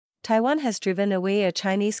Taiwan has driven away a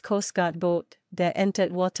Chinese Coast Guard boat that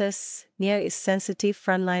entered waters near its sensitive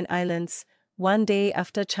frontline islands, one day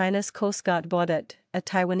after China's Coast Guard boarded a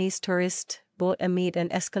Taiwanese tourist boat amid an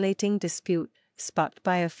escalating dispute sparked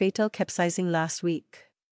by a fatal capsizing last week.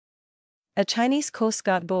 A Chinese Coast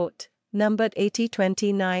Guard boat, numbered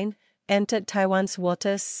 8029, entered Taiwan's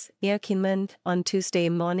waters near Kinmen on Tuesday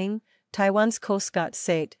morning, Taiwan's Coast Guard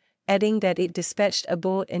said, adding that it dispatched a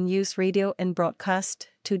boat and used radio and broadcast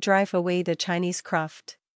to drive away the Chinese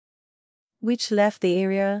craft, which left the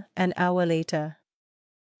area an hour later.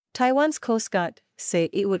 Taiwan's Coast Guard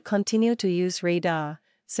said it would continue to use radar,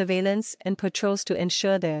 surveillance and patrols to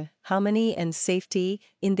ensure the harmony and safety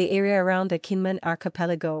in the area around the Kinmen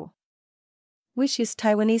archipelago, which is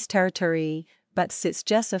Taiwanese territory but sits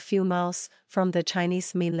just a few miles from the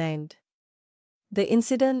Chinese mainland. The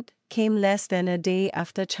incident came less than a day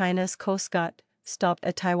after China's Coast Guard stopped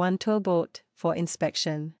a Taiwan tour boat for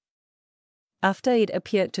inspection, after it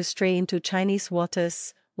appeared to stray into Chinese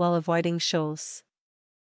waters while avoiding shoals.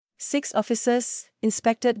 6 officers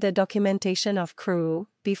inspected the documentation of crew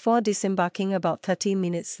before disembarking about 30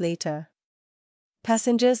 minutes later.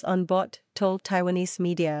 Passengers on board told Taiwanese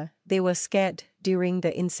media they were scared during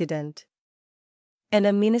the incident, and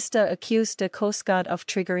a minister accused the Coast Guard of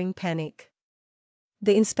triggering panic.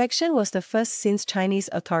 The inspection was the first since Chinese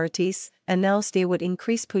authorities announced they would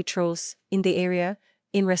increase patrols in the area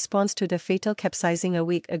in response to the fatal capsizing a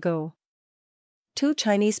week ago. 2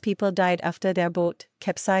 Chinese people died after their boat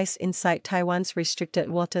capsized inside Taiwan's restricted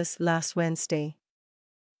waters last Wednesday.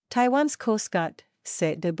 Taiwan's Coast Guard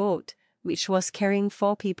said the boat, which was carrying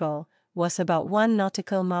 4 people, was about 1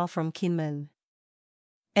 nautical mile from Kinmen,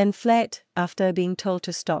 and fled after being told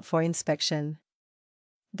to stop for inspection.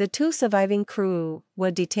 The 2 surviving crew were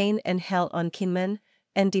detained and held on Kinmen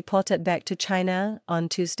and deported back to China on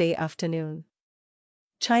Tuesday afternoon.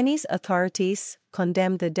 Chinese authorities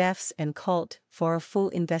condemned the deaths and called for a full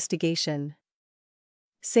investigation,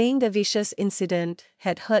 saying the vicious incident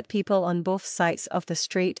had hurt people on both sides of the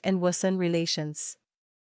strait and worsened relations.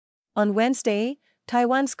 On Wednesday,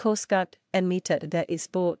 Taiwan's Coast Guard admitted that its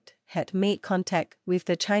boat had made contact with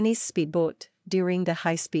the Chinese speedboat during the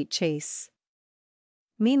high-speed chase.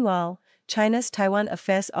 Meanwhile, China's Taiwan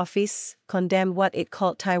Affairs Office condemned what it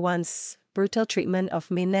called Taiwan's brutal treatment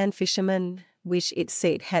of mainland fishermen, which it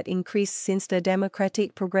said had increased since the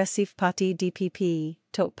Democratic Progressive Party (DPP)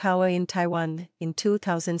 took power in Taiwan in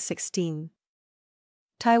 2016.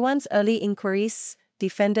 Taiwan's early inquiries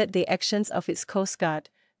defended the actions of its Coast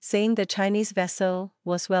Guard, saying the Chinese vessel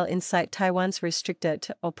was well inside Taiwan's restricted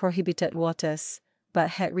or prohibited waters,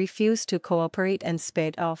 but had refused to cooperate and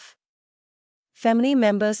sped off. Family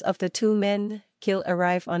members of the 2 men killed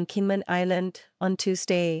arrived on Kinmen Island on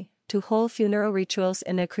Tuesday to hold funeral rituals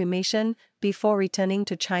and a cremation before returning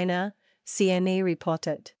to China, CNA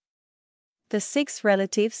reported. The 6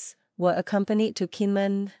 relatives were accompanied to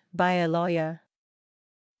Kinmen by a lawyer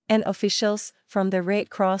and officials from the Red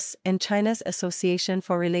Cross and China's Association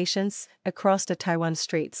for Relations across the Taiwan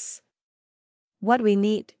Straits. "What we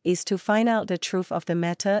need is to find out the truth of the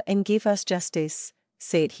matter and give us justice,"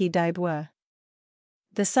 said He Daibua,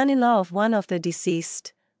 the son-in-law of one of the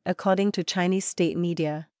deceased, according to Chinese state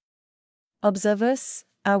media. Observers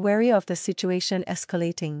are wary of the situation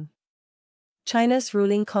escalating. China's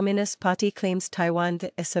ruling Communist Party claims Taiwan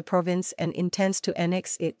as a province and intends to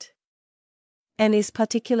annex it, and is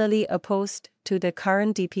particularly opposed to the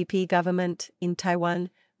current DPP government in Taiwan,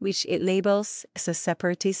 which it labels as a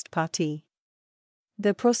separatist party.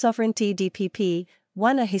 The pro-sovereignty DPP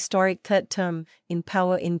won a historic 3rd term in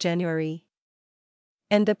power in January,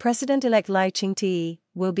 and the president-elect Lai Ching-te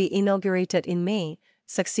will be inaugurated in May,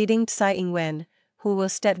 succeeding Tsai Ing-wen, who will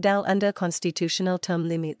step down under constitutional term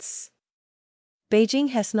limits. Beijing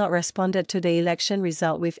has not responded to the election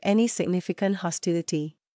result with any significant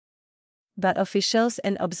hostility, but officials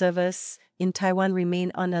and observers in Taiwan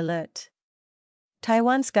remain on alert.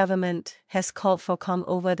 Taiwan's government has called for calm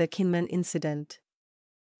over the Kinmen incident.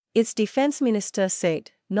 Its defense minister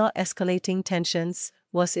said not escalating tensions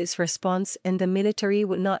was its response and the military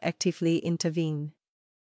would not actively intervene.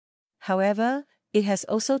 However, it has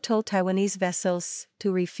also told Taiwanese vessels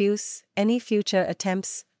to refuse any future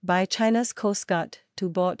attempts by China's Coast Guard to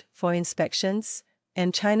board for inspections,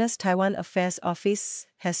 and China's Taiwan Affairs Office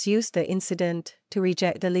has used the incident to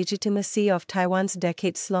reject the legitimacy of Taiwan's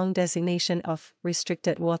decades-long designation of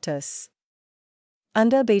restricted waters,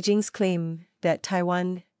 under Beijing's claim that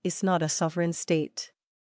Taiwan is not a sovereign state.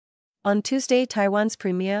 On Tuesday, Taiwan's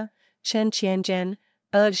Premier, Chen Chien-jen,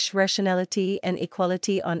 urged rationality and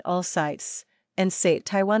equality on all sides, and said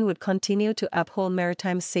Taiwan would continue to uphold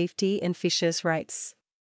maritime safety and fishers' rights.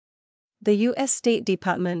 The U.S. State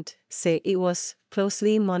Department said it was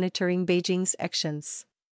closely monitoring Beijing's actions.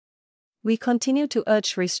 We continue to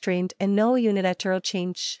urge restraint and no unilateral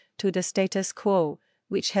change to the status quo,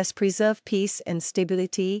 which has preserved peace and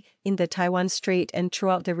stability in the Taiwan Strait and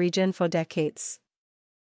throughout the region for decades.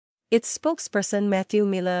 Its spokesperson Matthew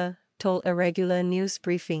Miller told a regular news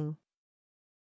briefing.